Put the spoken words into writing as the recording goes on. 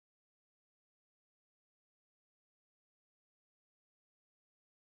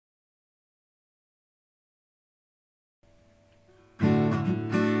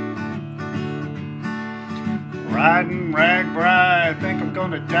Riding RAGBRAI, I think I'm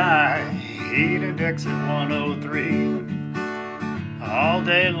gonna die. Heated exit 103. All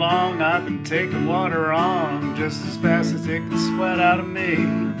day long I've been taking water on just as fast as it can sweat out of me.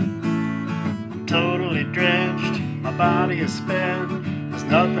 I'm totally drenched, my body is spent. There's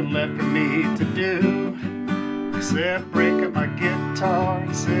nothing left for me to do except break up my guitar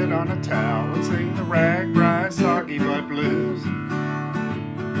and sit on a towel and sing the RAGBRAI Soggy Butt Blues.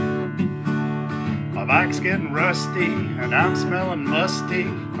 My bike's getting rusty and I'm smelling musty.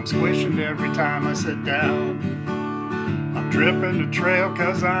 I'm squishing every time I sit down. I'm dripping the trail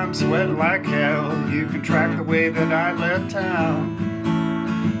cause I'm sweating like hell. You can track the way that I left town.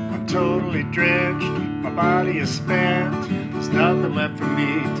 I'm totally drenched, my body is spent. There's nothing left for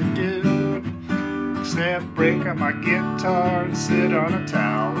me to do except break up my guitar and sit on a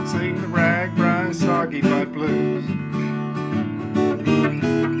towel and sing the RAGBRAI Soggy Butt Blues.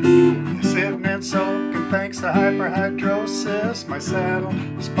 Sitting and soaking thanks to hyperhidrosis. My saddle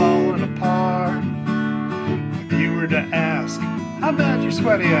is falling apart. If you were to ask, how bad your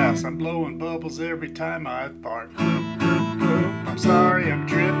sweaty ass? I'm blowing bubbles every time I fart. Bloop, bloop, bloop. I'm sorry I'm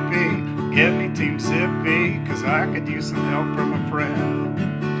drippy. Get me Team Zippy, cause I could use some help from a friend.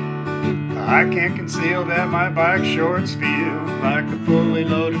 I can't conceal that my bike shorts feel like a fully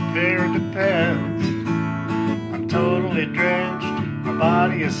loaded pair of Depends. I'm totally drenched, my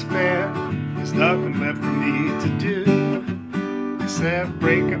body is spent. There's nothing left for me to do except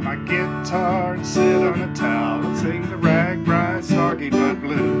break up my guitar and sit on a towel and sing the RAGBRAI Soggy Butt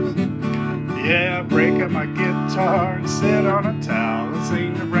Blues. Yeah, break up my guitar and sit on a towel and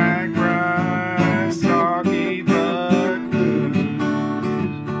sing the RAGBRAI